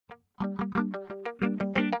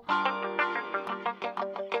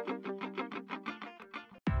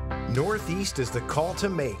Northeast is the call to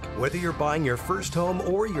make. Whether you're buying your first home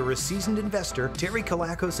or you're a seasoned investor, Terry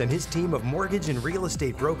Kilakos and his team of mortgage and real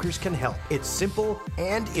estate brokers can help. It's simple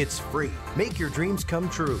and it's free. Make your dreams come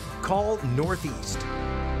true. Call Northeast.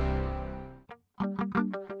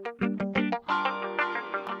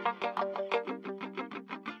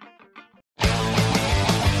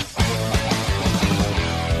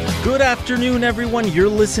 Good afternoon, everyone. You're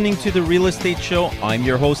listening to The Real Estate Show. I'm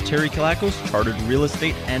your host, Terry Kilakos, chartered real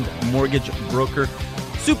estate and mortgage broker,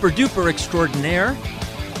 super duper extraordinaire,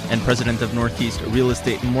 and president of Northeast Real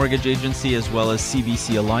Estate and Mortgage Agency, as well as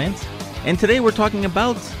CBC Alliance. And today we're talking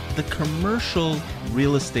about the commercial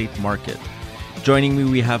real estate market. Joining me,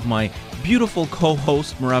 we have my beautiful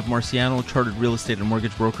co-host, Merav Marciano, chartered real estate and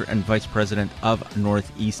mortgage broker and vice president of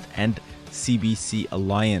Northeast and CBC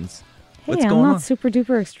Alliance. Hey, What's I'm going not on? super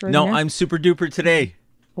duper extraordinary. No, I'm super duper today.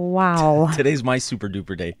 Wow. Today's my super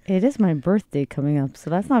duper day. It is my birthday coming up,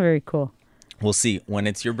 so that's not very cool. We'll see. When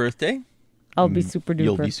it's your birthday, I'll be super duper.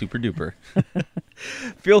 you'll be super duper.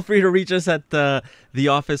 Feel free to reach us at the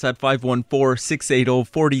office at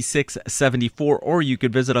 514-680-4674, or you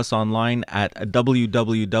could visit us online at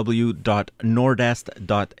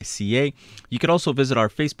www.nordest.ca. You could also visit our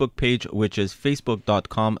Facebook page, which is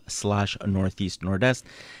facebook.com/northeastnordest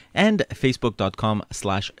and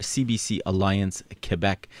facebook.com/CBC Alliance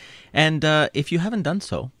Quebec. And if you haven't done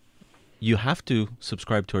so, you have to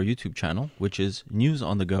subscribe to our YouTube channel, which is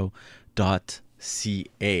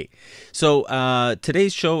newsonthego.ca. So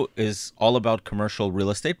today's show is all about commercial real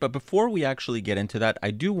estate. But before we actually get into that,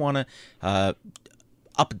 I do want to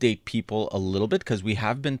update people a little bit, because we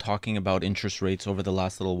have been talking about interest rates over the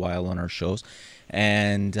last little while on our shows.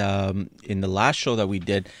 And in the last show that we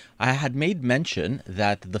did, I had made mention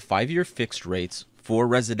that the 5-year fixed rates for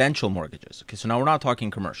residential mortgages, okay, so now we're not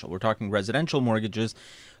talking commercial, we're talking residential mortgages,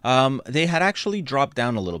 they had actually dropped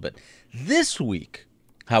down a little bit. This week,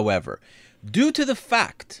 however, due to the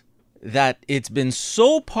fact that it's been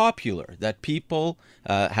so popular that people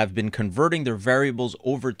have been converting their variables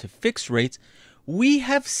over to fixed rates, we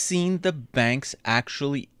have seen the banks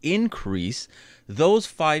actually increase those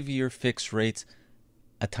 5-year fixed rates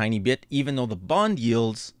a tiny bit, even though the bond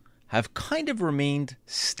yields have kind of remained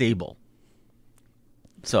stable.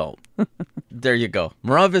 So there you go.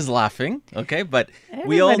 Merav is laughing, okay? But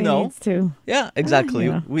we all know. Needs to. Yeah, exactly.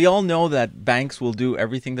 Yeah. We all know that banks will do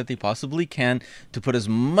everything that they possibly can to put as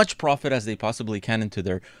much profit as they possibly can into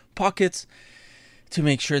their pockets to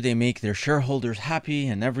make sure they make their shareholders happy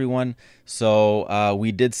and everyone. So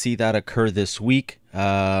we did see that occur this week.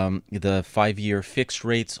 The 5-year fixed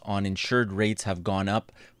rates on insured rates have gone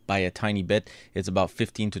up by a tiny bit. It's about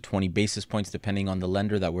 15 to 20 basis points depending on the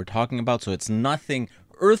lender that we're talking about. So it's nothing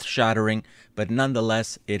earth-shattering, but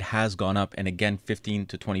nonetheless, it has gone up. And again, 15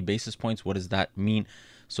 to 20 basis points. What does that mean?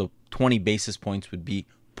 So 20 basis points would be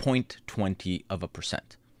 0.20%.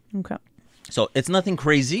 Okay. So it's nothing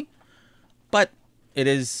crazy, but it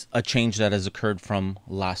is a change that has occurred from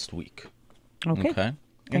last week. Okay.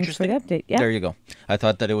 Thanks for the update. Yeah. There you go. I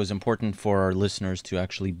thought that it was important for our listeners to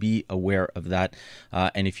actually be aware of that.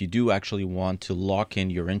 And if you do actually want to lock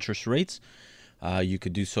in your interest rates, you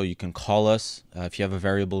could do so. You can call us. If you have a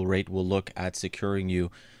variable rate, we'll look at securing you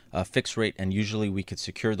a fixed rate. And usually we could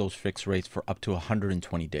secure those fixed rates for up to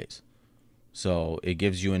 120 days. So it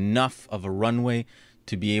gives you enough of a runway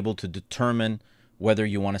to be able to determine whether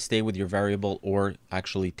you want to stay with your variable or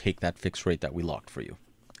actually take that fixed rate that we locked for you.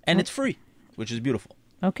 And it's free, which is beautiful.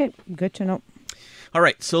 Okay, good to know. All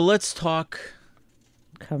right, so let's talk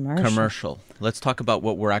Commercial. Let's talk about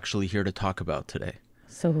what we're actually here to talk about today.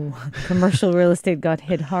 So commercial real estate got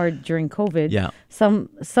hit hard during COVID. Yeah. Some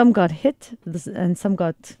got hit and some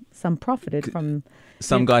profited from.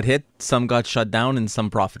 Some got hit, some got shut down, and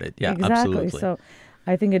some profited. Yeah, exactly. Absolutely. So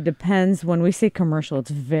I think it depends. When we say commercial,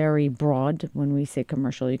 it's very broad. When we say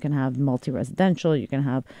commercial, you can have multi-residential, you can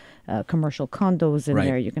have commercial condos in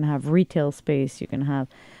there, you can have retail space, you can have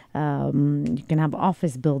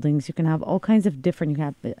office buildings, you can have all kinds of different, you can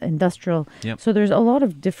have industrial. Yep. So there's a lot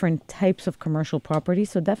of different types of commercial property.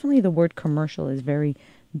 So definitely the word commercial is very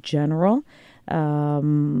general.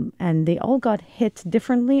 And they all got hit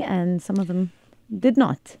differently, and some of them did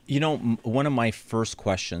not. You know, one of my first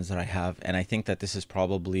questions that I have, and I think that this is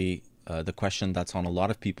probably the question that's on a lot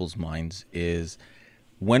of people's minds, is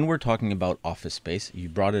when we're talking about office space, you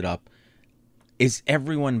brought it up, is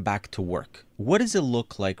everyone back to work? What does it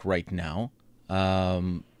look like right now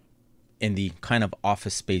in the kind of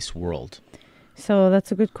office space world? So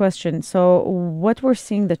that's a good question. So what we're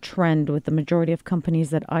seeing, the trend with the majority of companies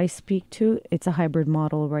that I speak to, it's a hybrid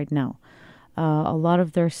model right now. A lot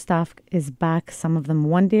of their staff is back, some of them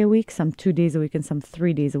 1 day a week, some 2 days a week, and some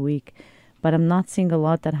 3 days a week. But I'm not seeing a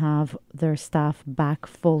lot that have their staff back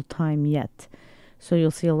full time yet. So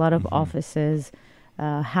you'll see a lot of offices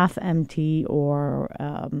half empty, or,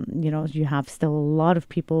 you have still a lot of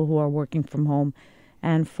people who are working from home.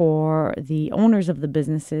 And for the owners of the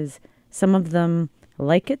businesses, some of them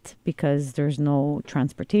like it because there's no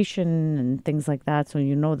transportation and things like that. So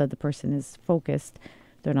you know that the person is focused.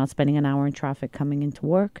 They're not spending an hour in traffic coming into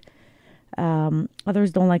work.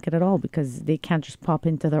 Others don't like it at all because they can't just pop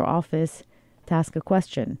into their office to ask a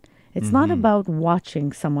question. It's not about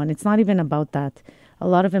watching someone. It's not even about that. A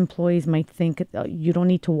lot of employees might think, you don't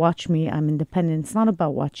need to watch me. I'm independent. It's not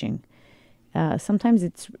about watching. Sometimes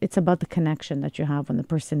it's about the connection that you have when the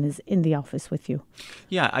person is in the office with you.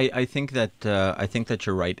 Yeah, I think that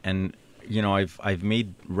you're right, and I've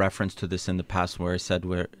made reference to this in the past where I said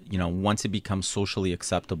once it becomes socially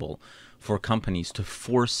acceptable for companies to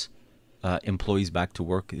force employees back to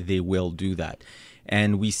work, they will do that,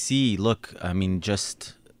 and we see. Look, I mean,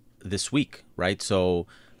 just this week, right? So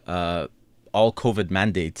all COVID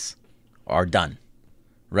mandates are done.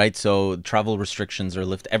 Right, so travel restrictions are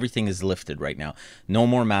lifted. Everything is lifted right now. No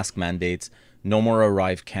more mask mandates. No more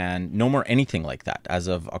arrive can. No more anything like that as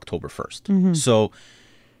of October 1st. So,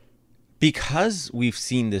 because we've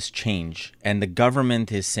seen this change, and the government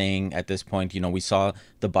is saying at this point, we saw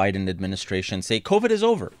the Biden administration say COVID is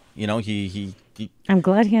over. He I'm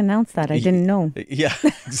glad he announced that. I didn't know. Yeah.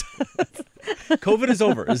 COVID is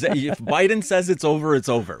over. If Biden says it's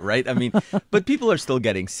over, right? I mean, but people are still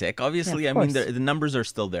getting sick. Obviously, Yeah, I mean, the numbers are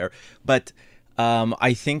still there. But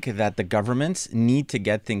I think that the governments need to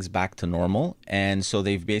get things back to normal. And so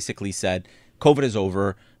they've basically said, COVID is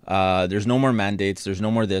over. There's no more mandates. There's no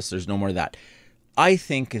more this. There's no more that. I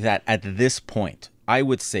think that at this point, I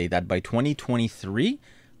would say that by 2023,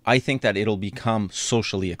 I think that it'll become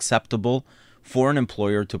socially acceptable for an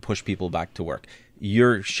employer to push people back to work.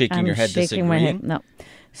 You're shaking your head, disagreeing? My head. No.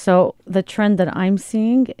 So the trend that I'm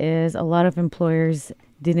seeing is a lot of employers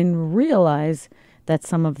didn't realize that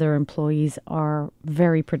some of their employees are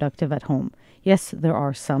very productive at home. Yes, there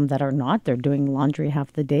are some that are not. They're doing laundry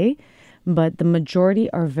half the day, but the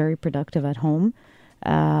majority are very productive at home.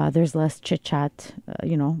 There's less chit-chat.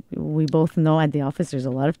 We both know at the office there's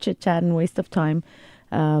a lot of chit-chat and waste of time.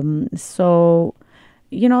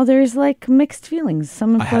 There's like mixed feelings.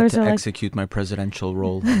 Some employers I had to execute my presidential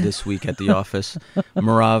role this week at the office.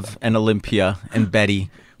 Merav and Olympia and Betty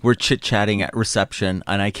were chit-chatting at reception,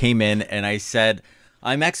 and I came in and I said,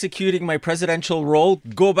 I'm executing my presidential role.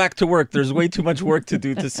 Go back to work. There's way too much work to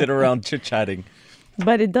do to sit around chit-chatting.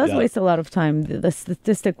 But it does waste a lot of time. The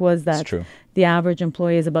statistic was that the average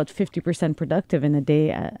employee is about 50% productive in a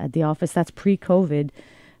day at the office. That's pre-COVID.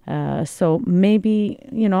 So maybe,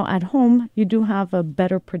 at home, you do have a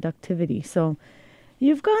better productivity. So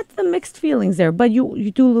you've got the mixed feelings there, but you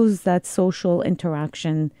do lose that social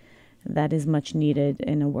interaction that is much needed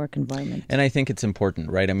in a work environment. And I think it's important,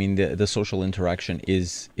 right? I mean, the social interaction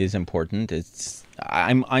is important.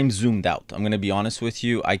 I'm zoomed out. I'm going to be honest with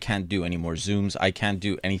you. I can't do any more Zooms. I can't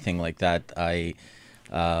do anything like that.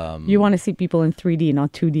 You want to see people in 3D,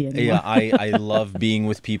 not 2D anymore. Yeah, I love being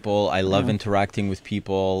with people. I love interacting with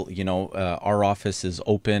people. Our office is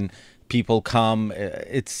open. People come.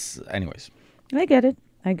 Anyways. I get it.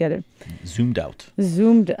 Zoomed out.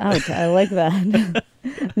 I like that.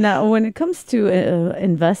 Now, when it comes to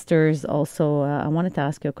investors also, I wanted to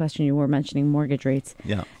ask you a question. You were mentioning mortgage rates.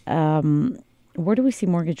 Yeah. Where do we see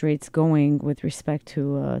mortgage rates going with respect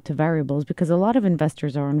to variables? Because a lot of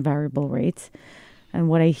investors are on variable rates. And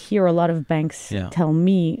what I hear a lot of banks tell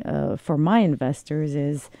me for my investors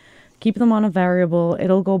is keep them on a variable.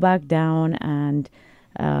 It'll go back down, and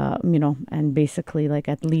and basically, like,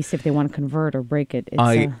 at least if they want to convert or break it, it's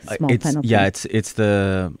a small penalty. Yeah,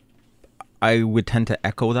 I would tend to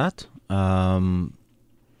echo that.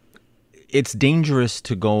 It's dangerous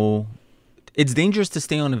to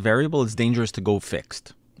stay on a variable. It's dangerous to go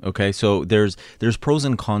fixed. Okay, so there's pros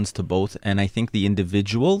and cons to both, and I think the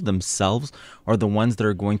individual themselves are the ones that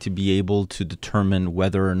are going to be able to determine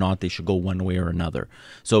whether or not they should go one way or another.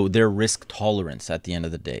 So their risk tolerance at the end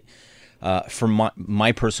of the day. From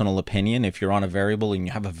my personal opinion, if you're on a variable and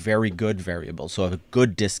you have a very good variable, so a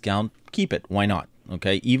good discount, keep it. Why not?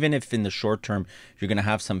 Okay, even if in the short term you're going to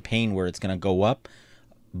have some pain where it's going to go up,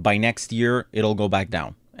 by next year it'll go back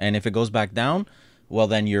down. And if it goes back down, well,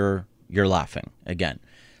 then you're laughing again.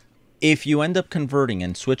 If you end up converting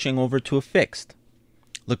and switching over to a fixed,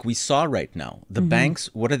 look, we saw right now, the banks,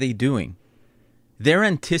 what are they doing? They're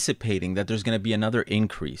anticipating that there's going to be another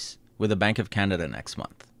increase with the Bank of Canada next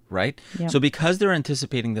month, right? Yep. So because they're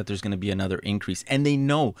anticipating that there's going to be another increase, and they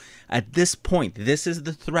know at this point, this is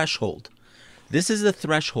the threshold. This is the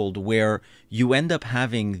threshold where you end up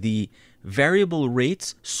having the variable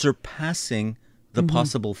rates surpassing the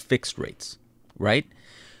possible fixed rates, right?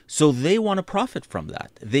 So they want to profit from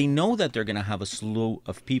that. They know that they're going to have a slew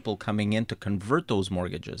of people coming in to convert those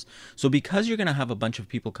mortgages. So because you're going to have a bunch of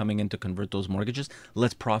people coming in to convert those mortgages,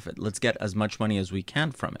 let's profit. Let's get as much money as we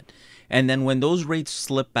can from it. And then when those rates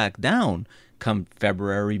slip back down, come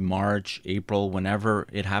February, March, April, whenever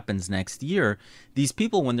it happens next year, these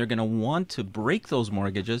people, when they're going to want to break those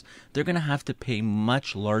mortgages, they're going to have to pay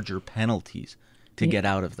much larger penalties to get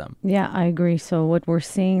out of them. Yeah, I agree. So what we're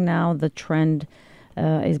seeing now, the trend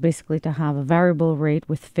is basically to have a variable rate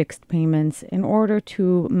with fixed payments in order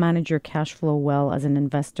to manage your cash flow well as an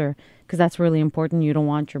investor, because that's really important. You don't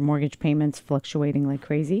want your mortgage payments fluctuating like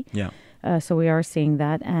crazy. Yeah. So we are seeing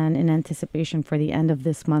that. And in anticipation for the end of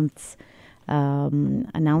this month's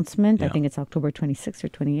announcement, I think it's October 26th or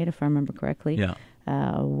 28th, if I remember correctly. Yeah.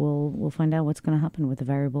 We'll find out what's going to happen with the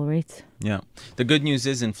variable rates. Yeah. The good news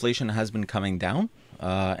is inflation has been coming down,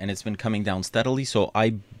 and it's been coming down steadily. So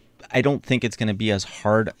I don't think it's going to be as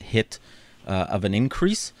hard hit of an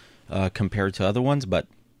increase compared to other ones, but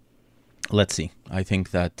let's see. I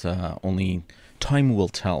think that only time will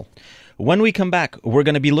tell. When we come back, we're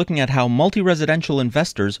going to be looking at how multi-residential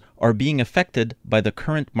investors are being affected by the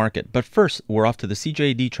current market. But first, we're off to the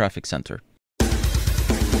CJAD Traffic Center.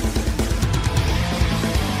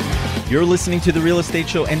 You're listening to The Real Estate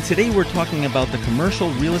Show, and today we're talking about the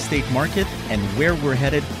commercial real estate market and where we're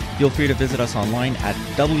headed. Feel free to visit us online at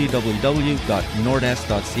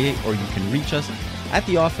www.nordest.ca, or you can reach us at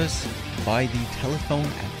the office by the telephone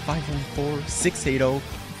at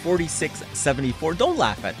 514-680-4674. Don't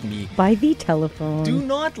laugh at me. By the telephone. Do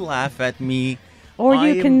not laugh at me. Or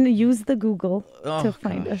you can use the Google to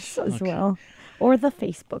find us as well. Or the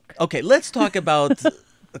Facebook. Okay, let's talk about...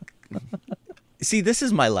 See, this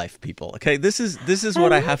is my life, people. Okay, this is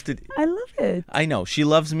what I have to. I love it. I know she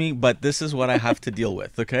loves me, but this is what I have to deal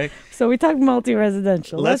with. Okay. So we talk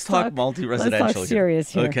multi-residential. Let's talk multi-residential. Let's talk serious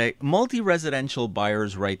here. Okay, multi-residential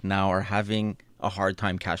buyers right now are having a hard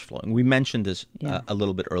time cash flowing. We mentioned this a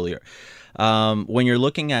little bit earlier. When you're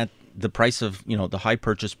looking at the price of the high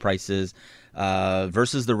purchase prices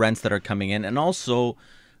versus the rents that are coming in, and also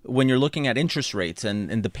when you're looking at interest rates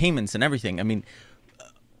and the payments and everything. I mean.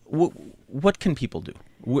 What can people do?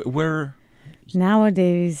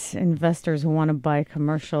 Nowadays, investors who want to buy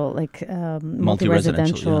commercial, like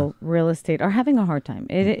multi-residential real estate, are having a hard time.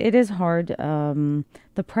 It is hard.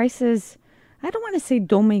 The prices, I don't want to say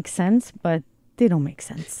don't make sense, but they don't make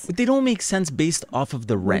sense. But they don't make sense based off of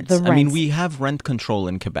the rents. I mean, we have rent control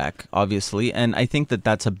in Quebec, obviously, and I think that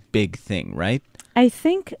that's a big thing, right? I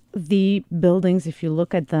think the buildings, if you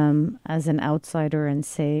look at them as an outsider and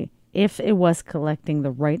say, if it was collecting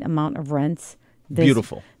the right amount of rents,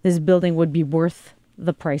 this building would be worth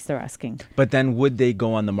the price they're asking. But then would they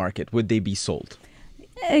go on the market? Would they be sold?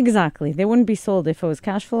 Exactly. They wouldn't be sold. If it was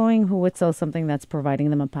cash flowing, who would sell something that's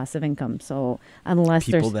providing them a passive income? So unless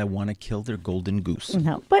people that want to kill their golden goose.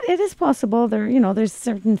 No, but it is possible. There's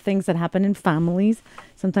certain things that happen in families.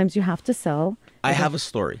 Sometimes you have to sell. I have a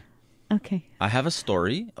story. Okay. I have a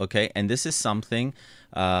story. Okay. And this is something...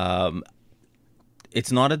 it's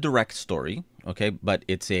not a direct story, okay, but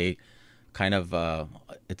it's a kind of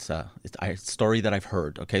it's a story that I've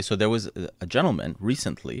heard. Okay, so there was a gentleman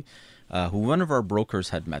recently who one of our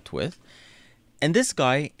brokers had met with, and this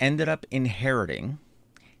guy ended up inheriting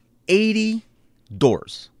 80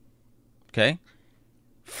 doors. Okay,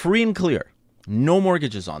 free and clear, no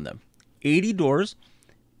mortgages on them. 80 doors.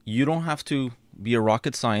 You don't have to be a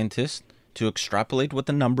rocket scientist to extrapolate what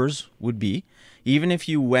the numbers would be, even if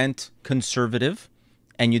you went conservative.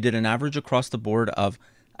 And you did an average across the board of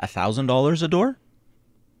 $1,000 a door.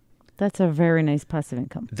 That's a very nice passive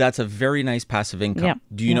income. That's a very nice passive income. Yeah.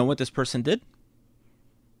 Do you know what this person did?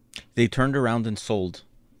 They turned around and sold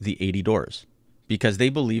the 80 doors because they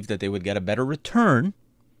believed that they would get a better return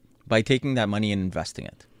by taking that money and investing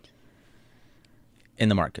it in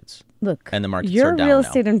the markets. Look, and the markets you're are down a real now.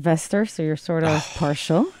 estate investor, so you're sort of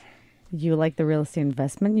partial. You like the real estate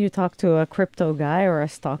investment. You talk to a crypto guy or a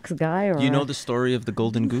stocks guy. Or you know the story of the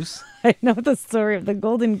golden goose? I know the story of the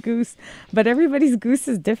golden goose, but everybody's goose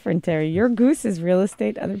is different, Terry. Your goose is real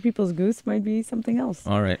estate. Other people's goose might be something else.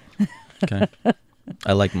 All right. Okay.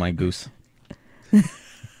 I like my goose.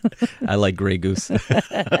 I like gray goose.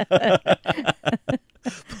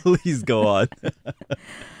 Please go on.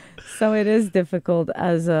 So it is difficult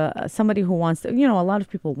as somebody who wants to, a lot of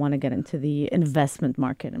people want to get into the investment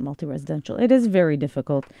market in multi-residential. It is very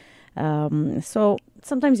difficult. So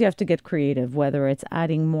sometimes you have to get creative, whether it's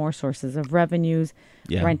adding more sources of revenues,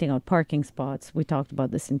 renting out parking spots. We talked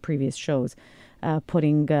about this in previous shows.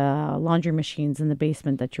 Putting laundry machines in the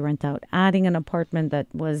basement that you rent out, adding an apartment that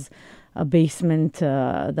was a basement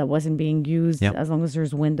that wasn't being used, as long as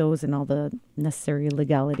there's windows and all the necessary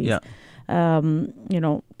legalities.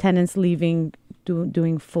 Tenants leaving,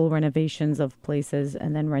 doing full renovations of places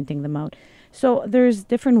and then renting them out. So there's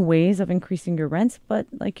different ways of increasing your rents, but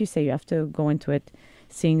like you say, you have to go into it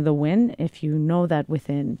seeing the win. If you know that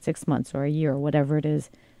within 6 months or a year or whatever it is,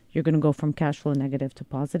 you're going to go from cash flow negative to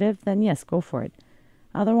positive, then yes, go for it.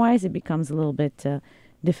 Otherwise, it becomes a little bit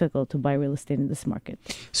difficult to buy real estate in this market.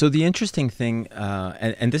 So the interesting thing,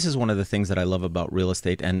 and this is one of the things that I love about real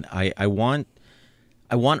estate, and I want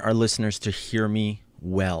our listeners to hear me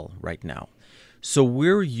well right now. So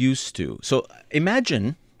we're used to, so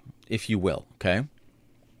imagine, if you will, okay,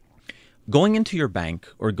 going into your bank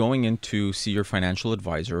or going in to see your financial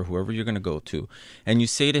advisor or whoever you're going to go to, and you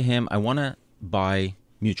say to him, I want to buy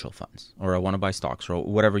mutual funds, or I want to buy stocks, or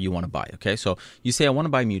whatever you want to buy. Okay, so you say, I want to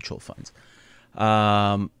buy mutual funds.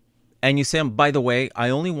 And you say, by the way, I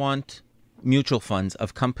only want mutual funds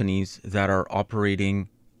of companies that are operating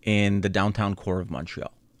in the downtown core of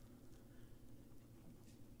Montreal.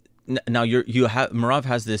 Now Merav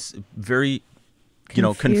has this very,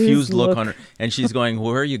 confused look on her, and she's going,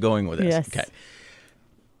 where are you going with this? Yes. Okay.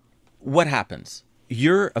 What happens?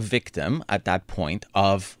 You're a victim at that point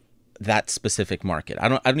of that specific market. I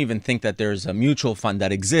don't even think that there's a mutual fund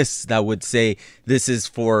that exists that would say this is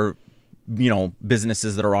for,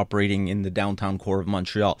 businesses that are operating in the downtown core of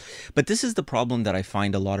Montreal. But this is the problem that I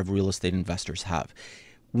find a lot of real estate investors have.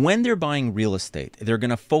 When they're buying real estate, they're going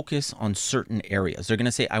to focus on certain areas. They're going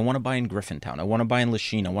to say, I want to buy in Griffintown. I want to buy in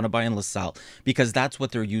Lachine. I want to buy in LaSalle, because that's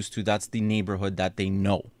what they're used to. That's the neighborhood that they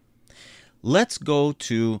know. Let's go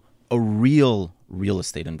to a real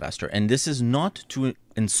estate investor. And this is not to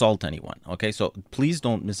insult anyone. Okay, so please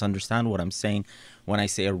don't misunderstand what I'm saying when I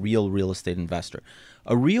say a real estate investor.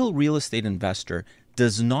 A real estate investor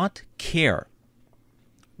does not care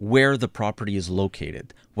where the property is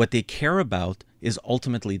located. What they care about is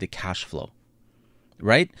ultimately the cash flow,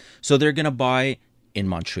 right? So they're going to buy in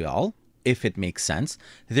Montreal, if it makes sense.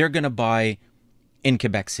 They're going to buy in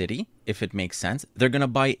Quebec City, if it makes sense. They're going to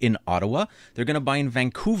buy in Ottawa. They're going to buy in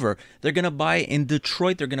Vancouver. They're going to buy in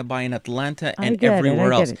Detroit. They're going to buy in Atlanta and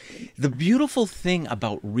everywhere else. The beautiful thing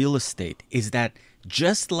about real estate is that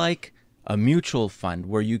just like a mutual fund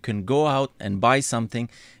where you can go out and buy something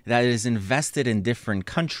that is invested in different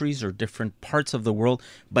countries or different parts of the world,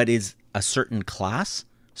 but is a certain class,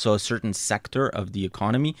 so a certain sector of the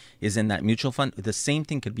economy is in that mutual fund, the same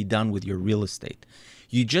thing could be done with your real estate.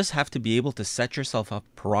 You just have to be able to set yourself up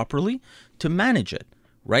properly to manage it,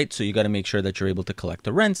 right? So you got to make sure that you're able to collect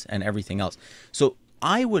the rents and everything else. So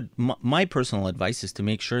my personal advice is to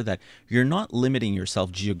make sure that you're not limiting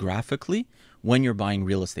yourself geographically when you're buying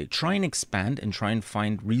real estate. Try and expand and try and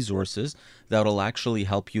find resources that will actually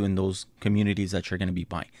help you in those communities that you're going to be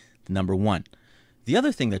buying. Number one. The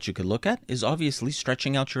other thing that you could look at is obviously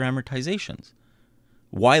stretching out your amortizations.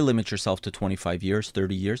 Why limit yourself to 25 years,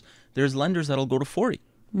 30 years? There's lenders that'll go to 40,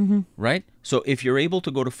 right? So if you're able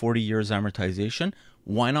to go to 40 years amortization,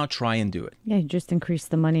 why not try and do it? Yeah, you just increase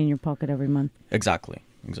the money in your pocket every month. Exactly.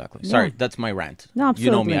 Sorry, that's my rant. No, absolutely.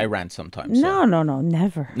 You know me, I rant sometimes. No,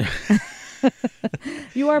 never.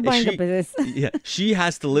 You are buying a business. Yeah, she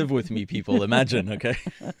has to live with me, people. Imagine, okay?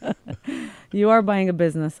 You are buying a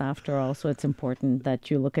business after all, so it's important that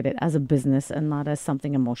you look at it as a business and not as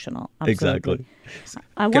something emotional. Absolutely.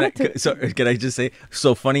 Exactly. Can I just say,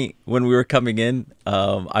 so funny, when we were coming in,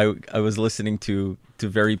 I was listening to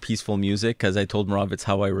very peaceful music because I told Merav it's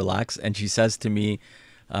how I relax. And she says to me,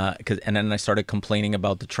 and then I started complaining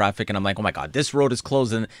about the traffic, and I'm like, oh my God, this road is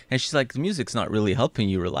closed. And she's like, the music's not really helping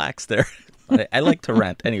you relax there. I like to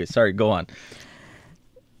rant. Anyway, sorry, go on.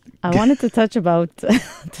 I wanted to touch a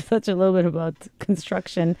little bit about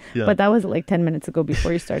construction, but that was like 10 minutes ago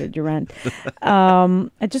before you started your rant.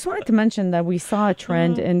 I just wanted to mention that we saw a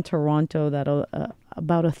trend in Toronto that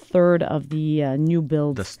about a third of the new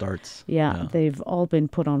builds, the starts, they've all been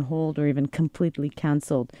put on hold or even completely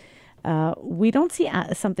canceled. We don't see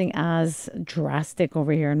something as drastic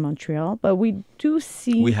over here in Montreal, but we do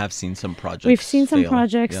see... We have seen some projects. We've seen some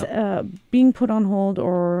projects being put on hold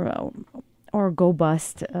or go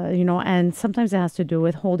bust, and sometimes it has to do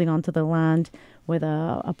with holding onto the land with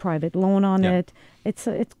a private loan on it.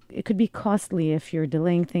 It could be costly if you're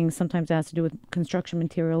delaying things. Sometimes it has to do with construction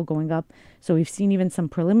material going up. So we've seen even some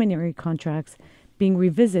preliminary contracts being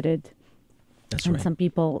revisited. That's right. Some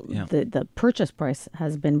people, the purchase price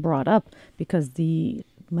has been brought up because the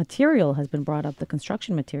material has been brought up, the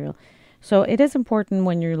construction material. So it is important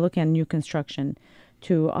when you're looking at new construction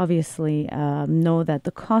to obviously know that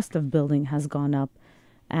the cost of building has gone up.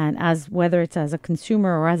 And whether it's as a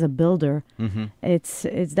consumer or as a builder, it's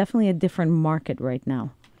definitely a different market right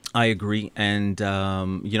now. I agree. And,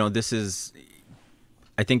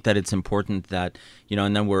 I think that it's important that,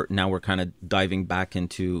 and then we're kind of diving back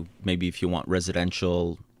into maybe if you want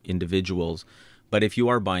residential individuals, but if you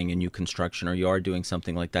are buying a new construction or you are doing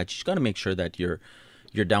something like that, you just got to make sure that your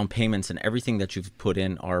down payments and everything that you've put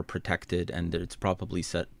in are protected and that it's properly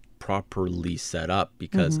set up,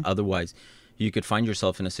 because otherwise you could find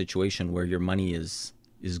yourself in a situation where your money is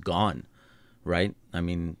gone, right? I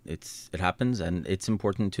mean, it happens, and it's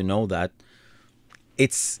important to know that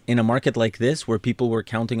it's in a market like this where people were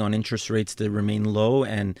counting on interest rates to remain low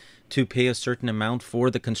and to pay a certain amount for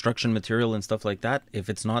the construction material and stuff like that. If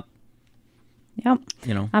it's not,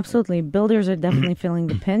 absolutely. Builders are definitely feeling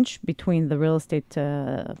the pinch between the real estate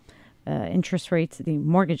interest rates, the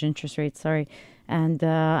mortgage interest rates, and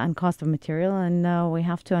cost of material. And we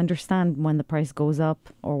have to understand when the price goes up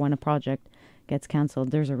or when a project gets canceled,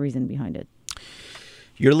 there's a reason behind it.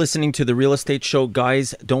 You're listening to The Real Estate Show.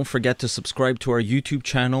 Guys, don't forget to subscribe to our YouTube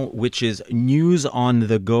channel, which is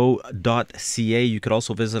newsonthego.ca. You could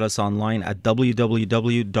also visit us online at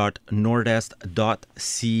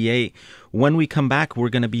www.nordest.ca. When we come back, we're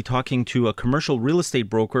going to be talking to a commercial real estate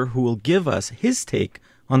broker who will give us his take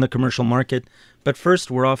on the commercial market. But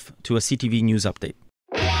first, we're off to a CTV News update.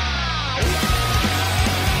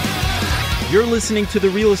 You're listening to The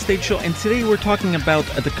Real Estate Show, and today we're talking about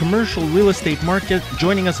the commercial real estate market.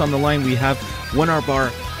 Joining us on the line, we have one of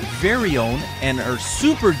our very own and our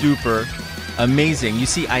super duper amazing. You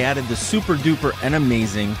see, I added the super duper and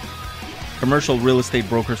amazing commercial real estate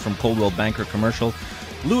brokers from Coldwell Banker Commercial.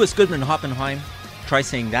 Louis Goodman Hoppenheim. Try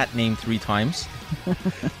saying that name 3 times.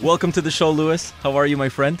 Welcome to the show, Louis. How are you, my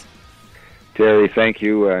friend? Terry, thank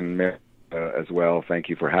you, and as well. Thank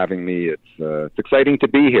you for having me. It's exciting to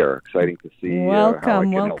be here. Exciting to see how I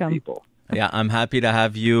can help people. Yeah, I'm happy to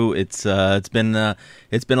have you. It's been a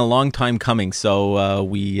long time coming. So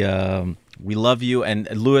we love you. And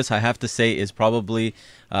Louis, I have to say, is probably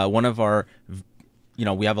one of our.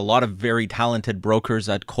 We have a lot of very talented brokers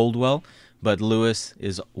at Coldwell, but Louis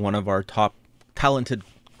is one of our top talented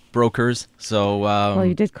brokers. So well,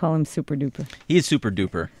 you did call him super duper. He is super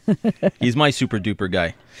duper. He's my super duper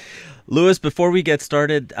guy. Louis, before we get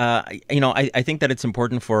started, I think that it's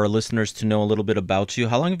important for our listeners to know a little bit about you.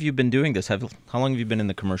 How long have you been doing this? How long have you been in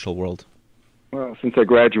the commercial world? Well, since I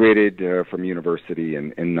graduated from university in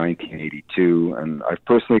 1982, and I've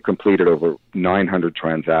personally completed over 900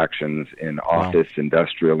 transactions in office,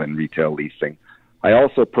 industrial, and retail leasing. I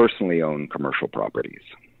also personally own commercial properties.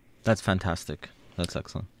 That's fantastic. That's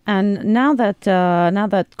excellent. And now that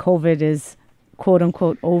COVID is quote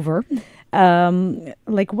unquote over,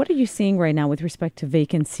 what are you seeing right now with respect to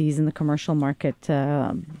vacancies in the commercial market,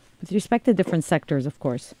 with respect to different sectors, of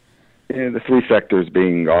course? The 3 sectors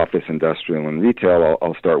being office, industrial, and retail.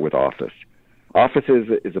 I'll start with office. Offices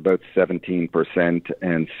is about 17%,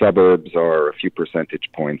 and suburbs are a few percentage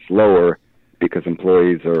points lower because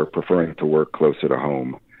employees are preferring to work closer to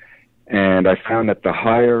home. And I found that the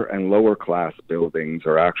higher and lower class buildings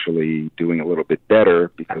are actually doing a little bit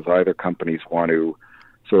better because either companies want to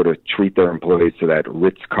sort of treat their employees to that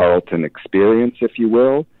Ritz-Carlton experience, if you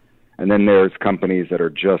will. And then there's companies that are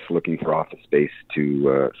just looking for office space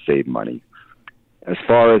to save money. As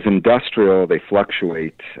far as industrial, they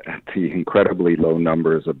fluctuate at the incredibly low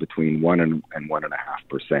numbers of between 1% and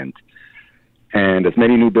 1.5%. And as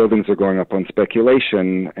many new buildings are going up on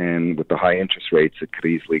speculation, and with the high interest rates, it could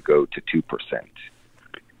easily go to 2%.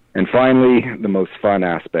 And finally, the most fun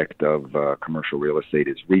aspect of commercial real estate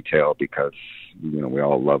is retail because, we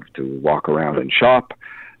all love to walk around and shop.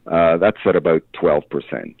 That's at about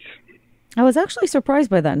 12%. I was actually surprised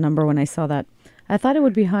by that number when I saw that. I thought it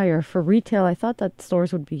would be higher. For retail, I thought that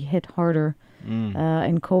stores would be hit harder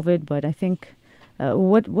in COVID, but I think,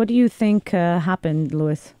 what do you think happened,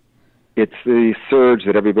 Louis? It's the surge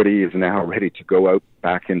that everybody is now ready to go out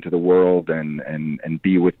back into the world and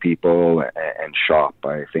be with people and shop.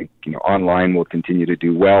 I think, online will continue to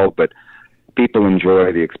do well, but people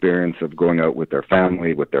enjoy the experience of going out with their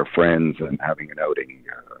family, with their friends, and having an outing,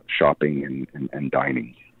 shopping and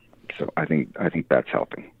dining. So I think that's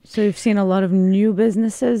helping. So you've seen a lot of new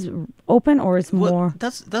businesses open, or it's more? Well,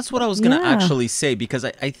 that's what I was going to actually say, because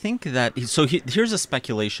I think that, here's a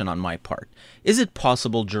speculation on my part. Is it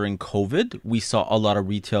possible during COVID we saw a lot of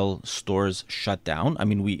retail stores shut down? I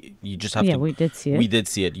mean, we did see it. We did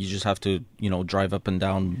see it. You just have to, drive up and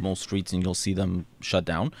down most streets and you'll see them shut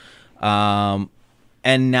down.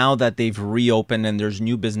 And now that they've reopened and there's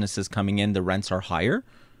new businesses coming in, the rents are higher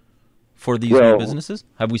for these new businesses?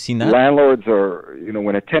 Have we seen that? Landlords are,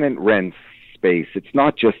 when a tenant rents space, it's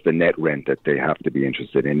not just the net rent that they have to be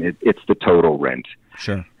interested in. It's the total rent.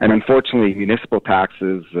 Sure. And unfortunately, municipal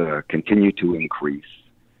taxes continue to increase,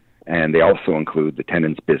 and they also include the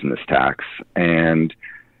tenant's business tax. And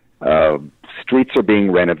streets are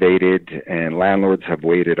being renovated, and landlords have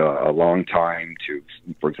waited a long time to,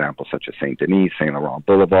 for example, such as Saint Denis, Saint-Laurent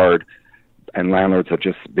Boulevard, and landlords have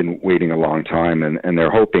just been waiting a long time, and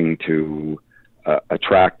they're hoping to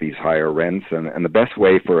attract these higher rents. And the best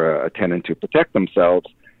way for a tenant to protect themselves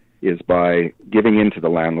is by giving in to the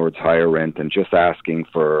landlord's higher rent and just asking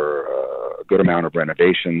for a good amount of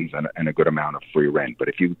renovations and a good amount of free rent. But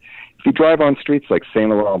if you drive on streets like Saint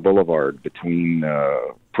Laurent Boulevard between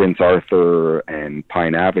Prince Arthur and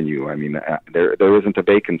Pine Avenue, I mean, there isn't a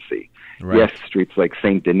vacancy. Right. Yes, streets like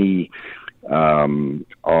Saint Denis are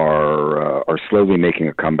slowly making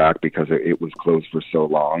a comeback because it was closed for so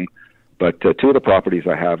long. But two of the properties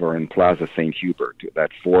I have are in Plaza St. Hubert,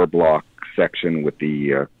 that 4-block section with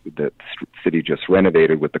the city just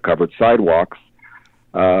renovated with the covered sidewalks.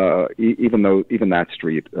 Even that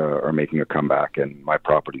street are making a comeback, and my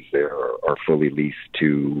properties there are fully leased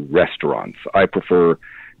to restaurants. I prefer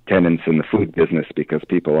tenants in the food business because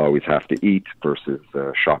people always have to eat versus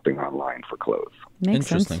shopping online for clothes.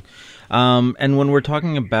 Makes Interesting. sense. And when we're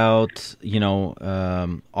talking about,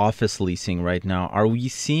 office leasing right now, are we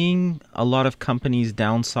seeing a lot of companies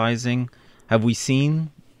downsizing? Have we seen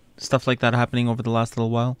stuff like that happening over the last little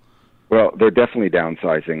while? Well, they're definitely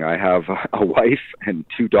downsizing. I have a wife and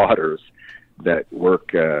 2 daughters that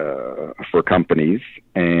work for companies,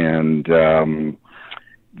 and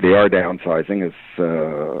they are downsizing as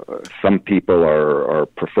some people are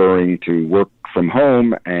preferring to work from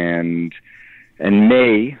home and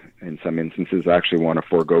may, in some instances, actually want to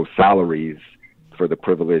forego salaries for the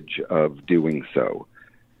privilege of doing so.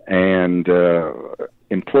 And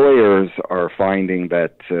employers are finding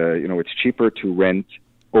that, it's cheaper to rent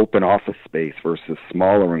open office space versus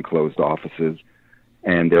smaller enclosed offices,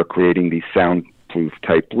 and they're creating these soundproof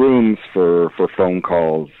type rooms for phone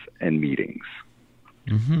calls and meetings.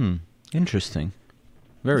 Mm-hmm. Interesting.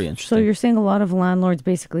 Very interesting. So you're saying a lot of landlords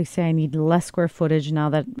basically say, I need less square footage now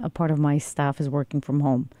that a part of my staff is working from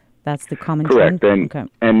home. That's the common trend? Correct.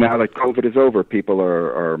 And now that COVID is over, people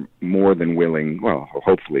are more than willing, well,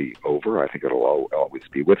 hopefully over. I think it'll always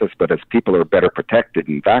be with us. But as people are better protected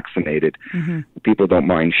and vaccinated, people don't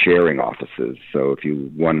mind sharing offices. So if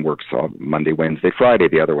one works on Monday, Wednesday, Friday,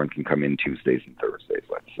 the other one can come in Tuesdays and Thursdays,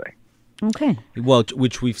 let's say. Okay. Well,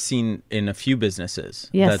 which we've seen in a few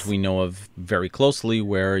businesses that we know of very closely,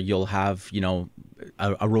 where you'll have,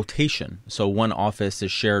 a rotation. So one office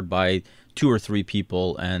is shared by 2 or 3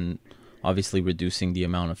 people, and obviously reducing the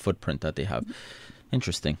amount of footprint that they have.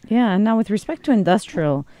 Interesting. Yeah, and now with respect to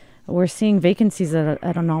industrial, we're seeing vacancies at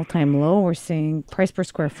an all-time low. We're seeing price per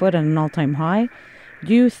square foot at an all-time high.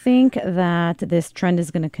 Do you think that this trend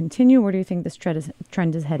is going to continue? Where do you think this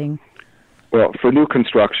trend is heading? Well, for new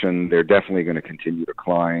construction, they're definitely going to continue to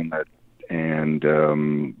climb, and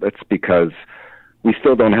that's because we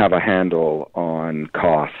still don't have a handle on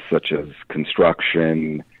costs such as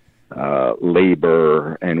construction,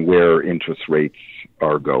 labor, and where interest rates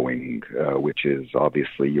are going, which is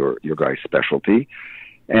obviously your guy's specialty.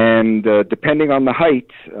 And depending on the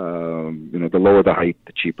height, the lower the height,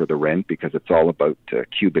 the cheaper the rent, because it's all about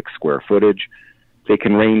cubic square footage. They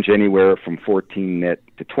can range anywhere from $14 net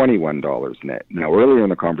to $21 net. Now, earlier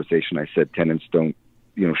in the conversation, I said tenants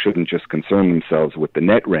shouldn't just concern themselves with the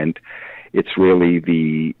net rent. It's really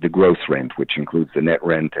the gross rent, which includes the net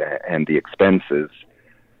rent and the expenses,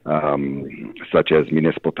 such as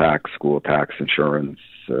municipal tax, school tax, insurance,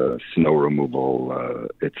 snow removal,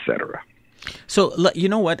 etc. So, you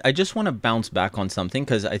know what? I just want to bounce back on something,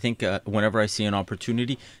 because I think whenever I see an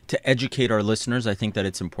opportunity to educate our listeners, I think that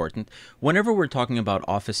it's important. Whenever we're talking about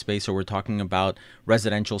office space or we're talking about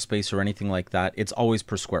residential space or anything like that, it's always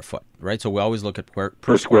per square foot, right? So we always look at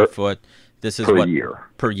per square foot. This is per year.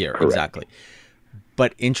 Per year, correct. Exactly.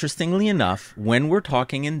 But interestingly enough, when we're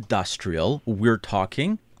talking industrial, we're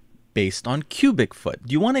talking based on cubic foot.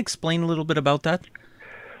 Do you want to explain a little bit about that?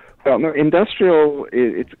 Well, no, industrial,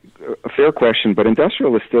 it's a fair question, but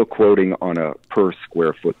industrial is still quoting on a per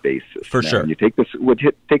square foot basis. For sure. You take the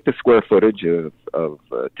square footage of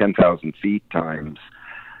 10,000 feet times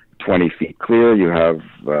 20 feet clear, you have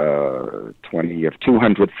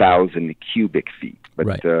 200,000 cubic feet. But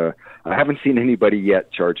right. I haven't seen anybody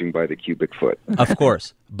yet charging by the cubic foot. Of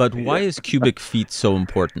course. But why is cubic feet so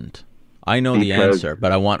important? I know the answer,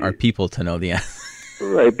 but I want our people to know the answer.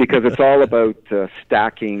 Right, because it's all about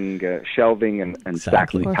stacking, shelving, and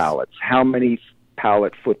Exactly. stacking pallets. How many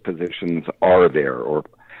pallet foot positions are there, or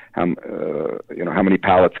how many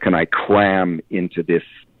pallets can I cram into this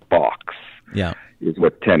box? Yeah. Is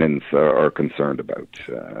what tenants are concerned about,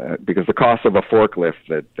 because the cost of a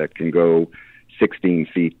forklift that can go 16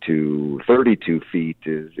 feet to 32 feet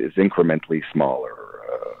is incrementally smaller.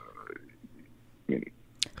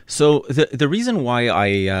 So the reason why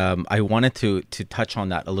I wanted to touch on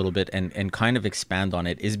that a little bit and kind of expand on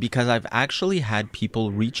it is because I've actually had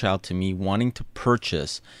people reach out to me wanting to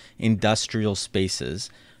purchase industrial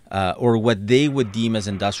spaces, or what they would deem as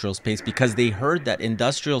industrial space, because they heard that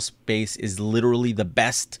industrial space is literally the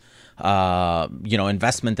best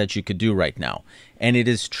investment that you could do right now. And it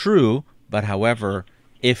is true, but however,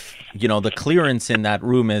 if the clearance in that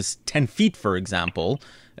room is 10 feet, for example,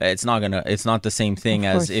 it's not the same thing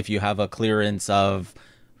as if you have a clearance of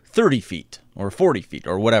 30 feet or 40 feet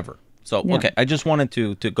or whatever. So, Yeah. okay, I just wanted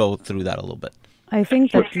to go through that a little bit. I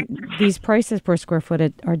think that these prices per square foot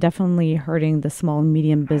are definitely hurting the small and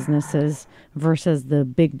medium businesses versus the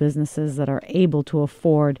big businesses that are able to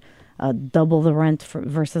afford double the rent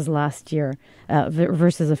versus last year,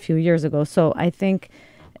 versus a few years ago. So I think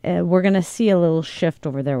we're going to see a little shift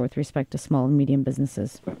over there with respect to small and medium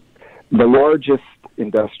businesses. The largest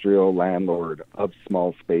industrial landlord of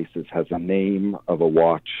small spaces has a name of a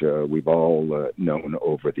watch we've all known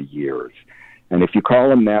over the years. And if you call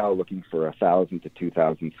him now looking for 1,000 to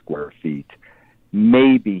 2,000 square feet,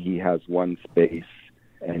 maybe he has one space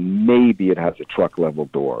and maybe it has a truck level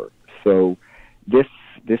door. So this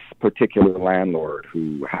particular landlord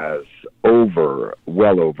who has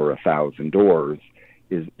well over 1,000 doors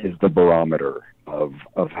is the barometer of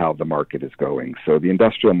how the market is going. So the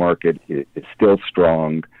industrial market is still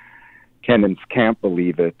strong. Tenants can't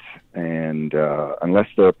believe it, and unless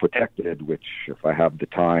they're protected, which if I have the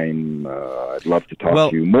time, I'd love to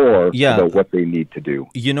talk to you more about what they need to do.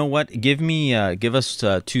 You know what? Give us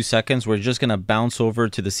 2 seconds. We're just going to bounce over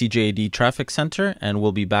to the CJAD Traffic Center, and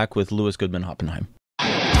we'll be back with Louis Goodman-Hoppenheim.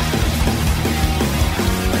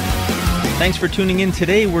 Thanks for tuning in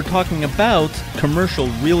today. We're talking about commercial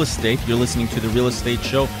real estate. You're listening to The Real Estate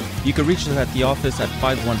Show. You can reach us at the office at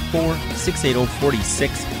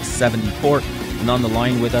 514-680-4674. And on the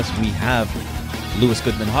line with us, we have Louis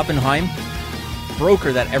Goodman-Hoppenheim,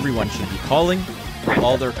 broker that everyone should be calling for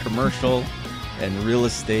all their commercial and real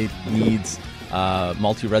estate needs,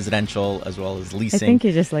 multi-residential as well as leasing. I think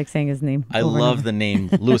you just like saying his name. I love the name,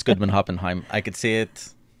 Louis Goodman-Hoppenheim. I could say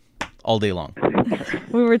it all day long.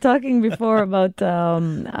 We were talking before about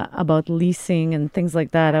leasing and things like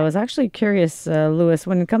that. I was actually curious, Louis,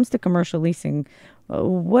 when it comes to commercial leasing,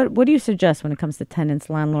 what do you suggest when it comes to tenants,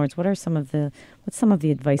 landlords? What's some of the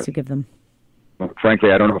advice you give them? Well,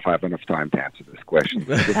 frankly, I don't know if I have enough time to answer this question.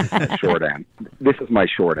 This is my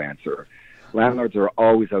short answer. Landlords are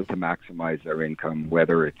always out to maximize their income,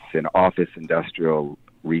 whether it's in office, industrial,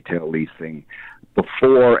 retail leasing,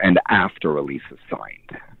 before and after a lease is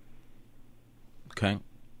signed. Okay.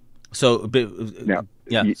 So,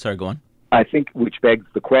 sorry, go on. I think, which begs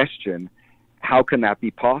the question, how can that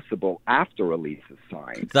be possible after a lease is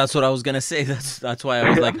signed? That's what I was going to say. That's why I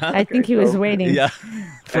was like, huh? I think he was waiting. Yeah,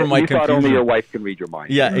 for my confusion. You thought only your wife can read your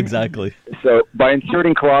mind. Yeah, exactly. So by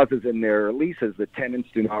inserting clauses in their leases that tenants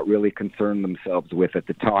do not really concern themselves with at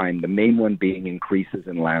the time, the main one being increases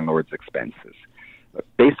in landlords' expenses.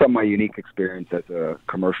 Based on my unique experience as a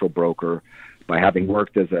commercial broker, by having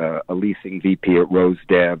worked as a leasing VP at Rose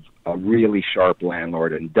Dev, a really sharp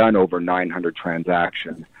landlord, and done over 900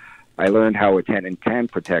 transactions, I learned how a tenant can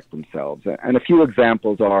protect themselves. And a few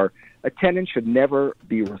examples are, a tenant should never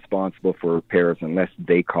be responsible for repairs unless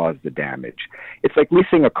they cause the damage. It's like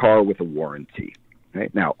leasing a car with a warranty.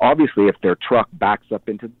 Right? Now, obviously, if their truck backs up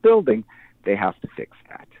into the building, they have to fix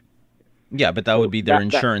that. Yeah, but that would be their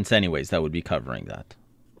insurance anyways. That would be covering that.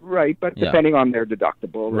 Right, but depending on their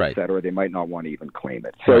deductible, right, et cetera, they might not want to even claim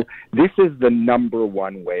it. So this is the number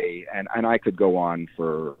one way, and I could go on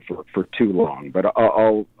for too long, but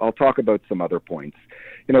I'll talk about some other points.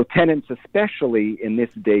 You know, tenants, especially in this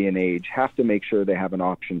day and age, have to make sure they have an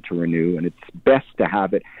option to renew, and it's best to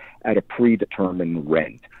have it at a predetermined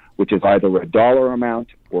rent, which is either a dollar amount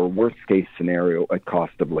or, worst case scenario, a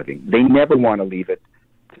cost of living. They never want to leave it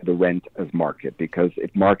to the rent as market, because if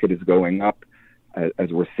market is going up,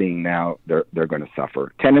 as we're seeing now, they're going to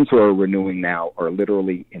suffer. Tenants who are renewing now are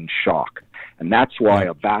literally in shock, and that's why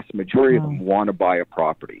a vast majority of them want to buy a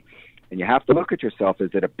property. And you have to look at yourself, is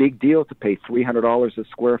it a big deal to pay $300 a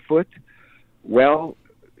square foot? Well,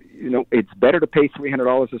 you know, it's better to pay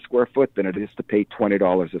 $300 a square foot than it is to pay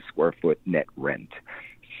 $20 a square foot net rent.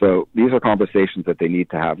 So these are conversations that they need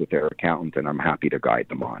to have with their accountant, and I'm happy to guide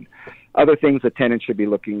them on. Other things a tenant should be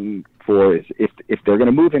looking for is if they're going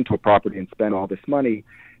to move into a property and spend all this money,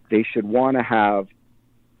 they should want to have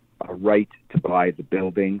a right to buy the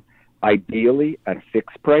building, ideally at a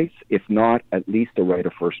fixed price, if not at least a right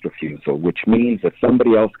of first refusal, which means if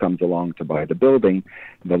somebody else comes along to buy the building,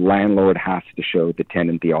 the landlord has to show the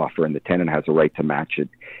tenant the offer, and the tenant has a right to match it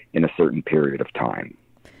in a certain period of time.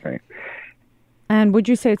 Okay. And would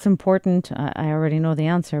you say it's important, I already know the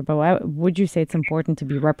answer, but would you say it's important to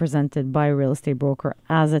be represented by a real estate broker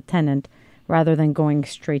as a tenant rather than going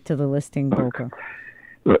straight to the listing broker?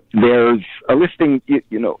 There's a listing,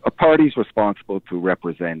 a party's responsible to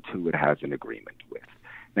represent who it has an agreement with.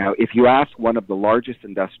 Now, if you ask one of the largest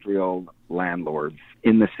industrial landlords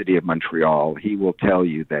in the city of Montreal, he will tell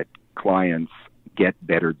you that clients get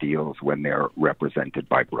better deals when they're represented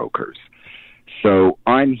by brokers. So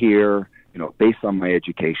I'm here, based on my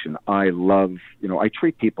education. I love, I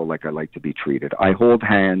treat people like I like to be treated. I hold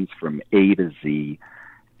hands from A to Z,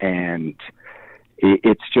 and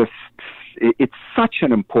it's such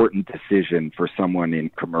an important decision for someone in a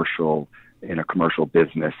commercial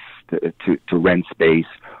business to rent space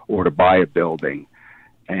or to buy a building,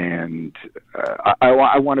 and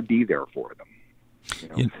I want to be there for them.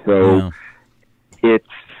 It's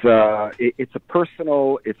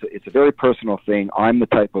a very personal thing. I'm the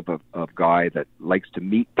type of guy that likes to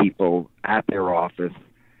meet people at their office.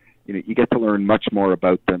 You get to learn much more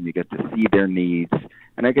about them. You get to see their needs,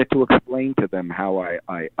 and I get to explain to them how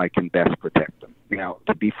I can best protect them. Now,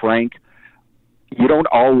 to be frank, I don't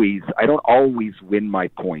always win my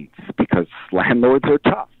points because landlords are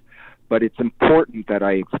tough. But it's important that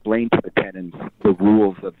I explain to the tenants the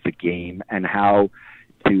rules of the game and how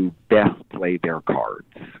to best play their cards.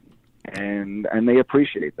 And they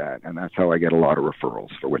appreciate that, and that's how I get a lot of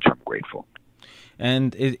referrals, for which I'm grateful.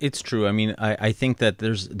 And it's true. I mean, I think that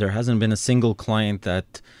there hasn't been a single client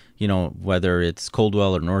that, whether it's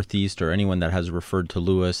Coldwell or Northeast or anyone that has referred to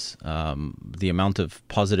Lewis, the amount of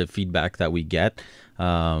positive feedback that we get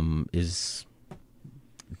is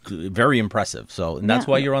very impressive. So, and that's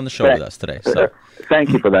why you're on the show with us today. So. Thank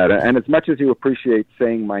you for that. And as much as you appreciate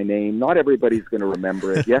saying my name, not everybody's going to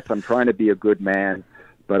remember it. Yes, I'm trying to be a good man,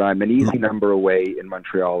 but I'm an easy number away in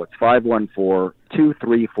Montreal. It's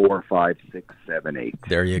 514-234-5678.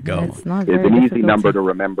 There you go. It's an easy number to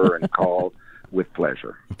remember and call with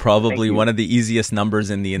pleasure. Probably one of the easiest numbers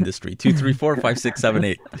in the industry.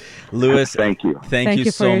 234-5678. Lewis, thank you. Thank you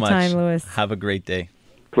so much. Time, Lewis. Have a great day.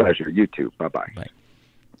 Pleasure. You too. Bye-bye. Bye.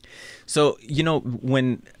 So,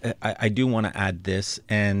 when I do want to add this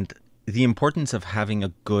and the importance of having a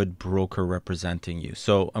good broker representing you.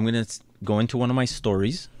 So I'm going to go into one of my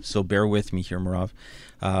stories. So bear with me here, Merav.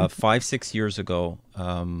 5-6 years ago,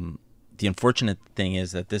 the unfortunate thing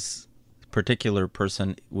is that this particular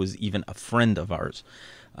person was even a friend of ours.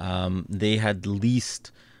 They had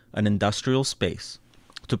leased an industrial space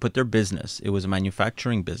to put their business. It was a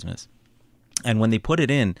manufacturing business. And when they put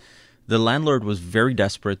it in, the landlord was very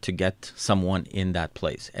desperate to get someone in that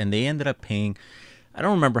place. And they ended up paying, I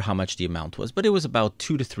don't remember how much the amount was, but it was about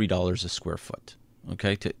 $2 to $3 a square foot.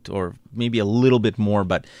 Okay, or maybe a little bit more,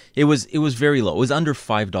 but it was very low. It was under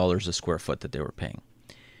 $5 a square foot that they were paying.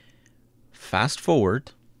 Fast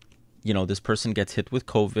forward, this person gets hit with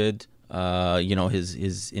COVID.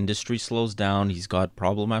 His industry slows down. He's got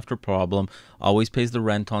problem after problem. Always pays the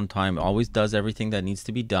rent on time. Always does everything that needs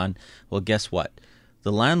to be done. Well, guess what?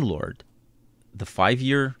 The landlord, the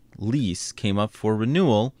 5-year lease came up for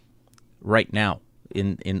renewal right now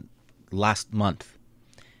in last month.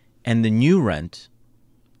 And the new rent,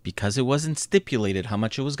 because it wasn't stipulated how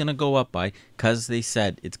much it was going to go up by, because they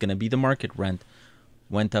said it's going to be the market rent,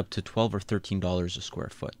 went up to $12 or $13 a square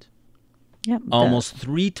foot. Yep. Almost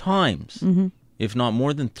 3 times, if not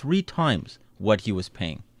more than 3 times what he was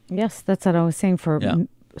paying. Yes, that's what I was saying. For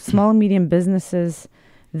small and medium businesses,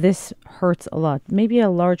 this hurts a lot. Maybe a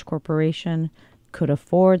large corporation could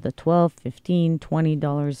afford the $12, $15,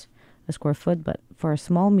 $20 a square foot, but for a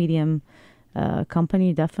small, medium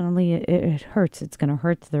company, definitely it hurts. It's going to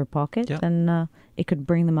hurt their pocket, and it could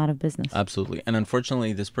bring them out of business. Absolutely. And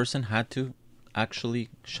unfortunately, this person had to actually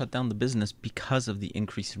shut down the business because of the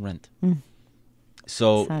increase in rent.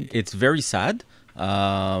 So it's very sad,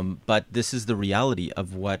 but this is the reality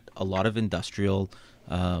of what a lot of industrial,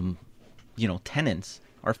 tenants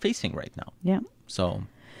are facing right now. Yeah. So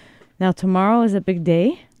now tomorrow is a big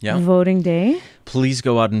day. Yeah. Voting day. Please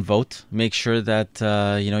go out and vote. Make sure that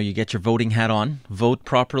you get your voting hat on. Vote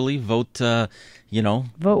properly. Vote.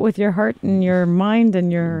 Vote with your heart and your mind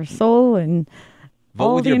and your soul, and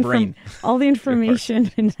Vote with your brain. All the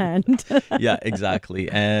information in hand. Yeah, exactly.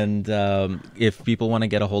 And if people want to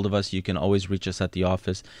get a hold of us, you can always reach us at the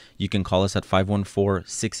office. You can call us at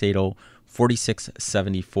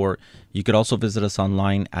 514-680-4674. You could also visit us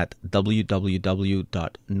online at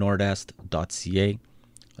www.nordest.ca.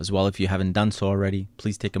 As well, if you haven't done so already,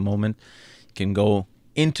 please take a moment. You can go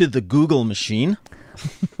into the Google machine,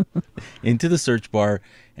 into the search bar,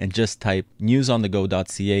 and just type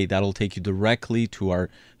newsonthego.ca. That'll take you directly to our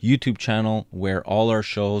YouTube channel where all our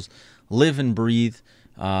shows live and breathe,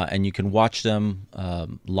 and you can watch them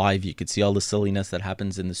live. You can see all the silliness that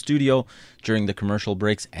happens in the studio during the commercial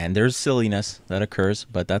breaks, and there's silliness that occurs,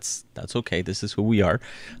 but that's okay. This is who we are.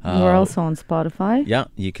 We're also on Spotify. Yeah,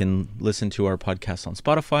 you can listen to our podcast on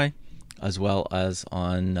Spotify, as well as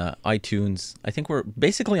on iTunes. I think we're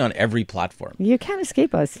basically on every platform. You can't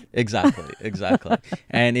escape us. Exactly.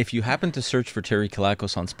 And if you happen to search for Terry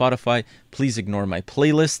Kilakos on Spotify, please ignore my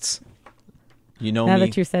playlists. You know now me.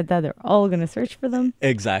 That you said that, they're all going to search for them.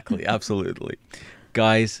 Exactly, absolutely.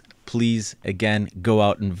 Guys, please, again, go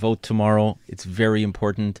out and vote tomorrow. It's very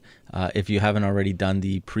important if you haven't already done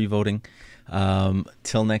the pre-voting.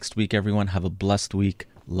 Till next week, everyone, have a blessed week.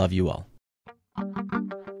 Love you all.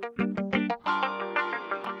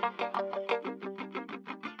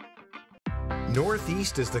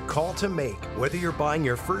 Northeast is the call to make. Whether you're buying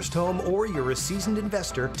your first home or you're a seasoned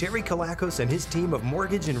investor, Terry Kilakos and his team of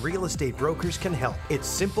mortgage and real estate brokers can help. It's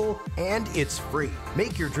simple and it's free.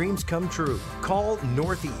 Make your dreams come true. Call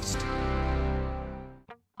Northeast.